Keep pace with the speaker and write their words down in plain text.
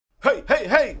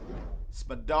Hey! It's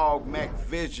my dog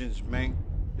MackVisions, man.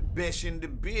 The best in the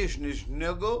business,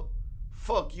 nigga.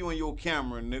 Fuck you and your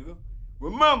camera, nigga.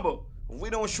 Remember, if we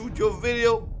don't shoot your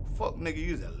video, fuck nigga,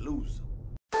 you's a loser.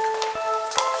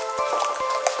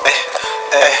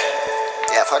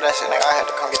 Yeah, fuck that shit, nigga. I had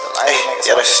to come get the light, nigga.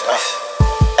 Yeah, that's nice.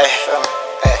 Feel me?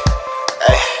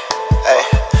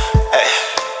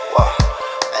 Whoa.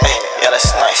 Yeah,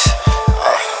 that's nice.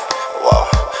 Whoa.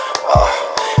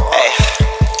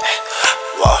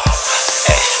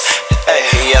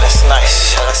 Yeah, that's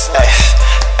nice.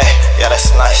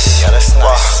 Yeah, that's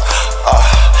nice.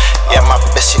 Yeah, my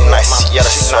bitch, she nice. Yeah,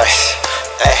 that's nice.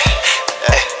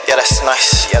 Yeah, that's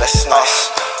nice. Yeah, that's nice.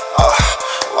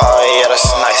 Yeah, that's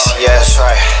nice. Yeah, that's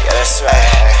right. Yeah, that's right.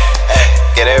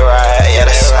 Get it right. Yeah,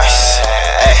 that's nice.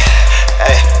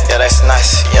 Yeah, that's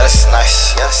nice. Yeah, that's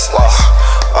nice. Yes.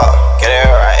 Get it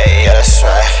right. Yeah, that's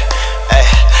right.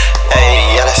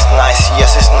 Yeah, that's nice.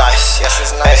 Yes, it's nice. Yes,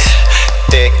 it's nice.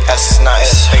 Dick ass is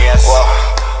nice. Whoa.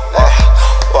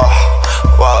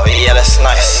 Yeah, that's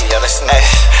nice. Yeah, that's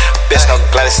nice. Bitch, no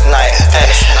Gladys Knight.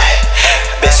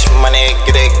 Bitch, money,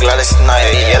 get it Gladys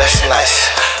Knight. Yeah, that's nice.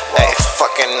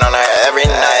 Fucking on her every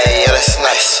night. Yeah, that's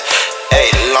nice.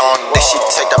 Long dick, she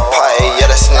take the pie. Yeah,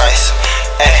 that's nice.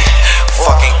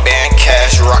 Fucking band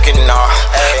cash, rocking off,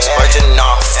 splurging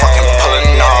off, fucking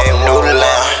pulling off. New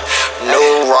lamb,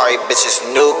 new Rory, bitches,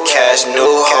 new cash, new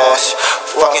horse.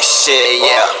 Fucking shit,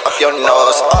 yeah, up your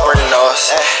nose, up her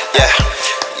nose. Yeah,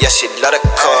 she love the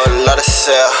cold, love the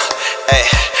sell.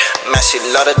 Man, she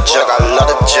love the jug, I love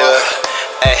the jug.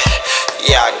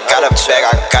 Yeah, I got a bag,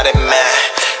 I got it, man.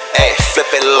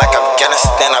 Flip it like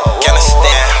Afghanistan.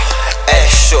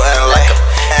 Shooting like a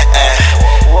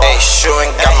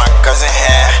shooting, got my guns in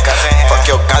hand. Fuck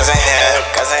your guns in hand.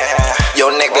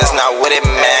 Yo niggas not with it,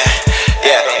 man.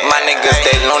 Yeah, my niggas,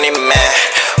 they loony, man.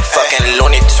 Fucking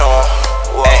Looney Tune.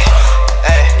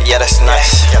 Yeah, that's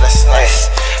nice. Yeah, that's nice.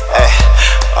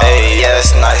 Yeah,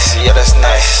 that's nice. Yeah, that's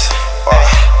nice.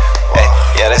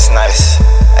 Yeah, that's nice. Yeah, that's nice.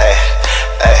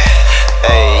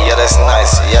 Yeah, that's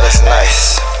nice. Yeah, that's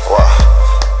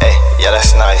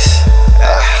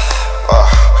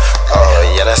nice.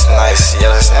 Yeah, that's nice.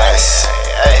 Yeah, that's nice.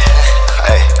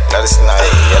 That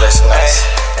is nice.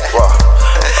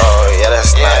 Yeah, that's nice. Yeah,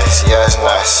 that's nice. Yeah, that's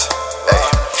nice.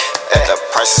 The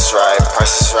price is right.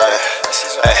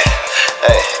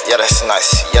 Yeah, that's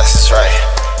nice. Yes, it's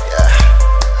right.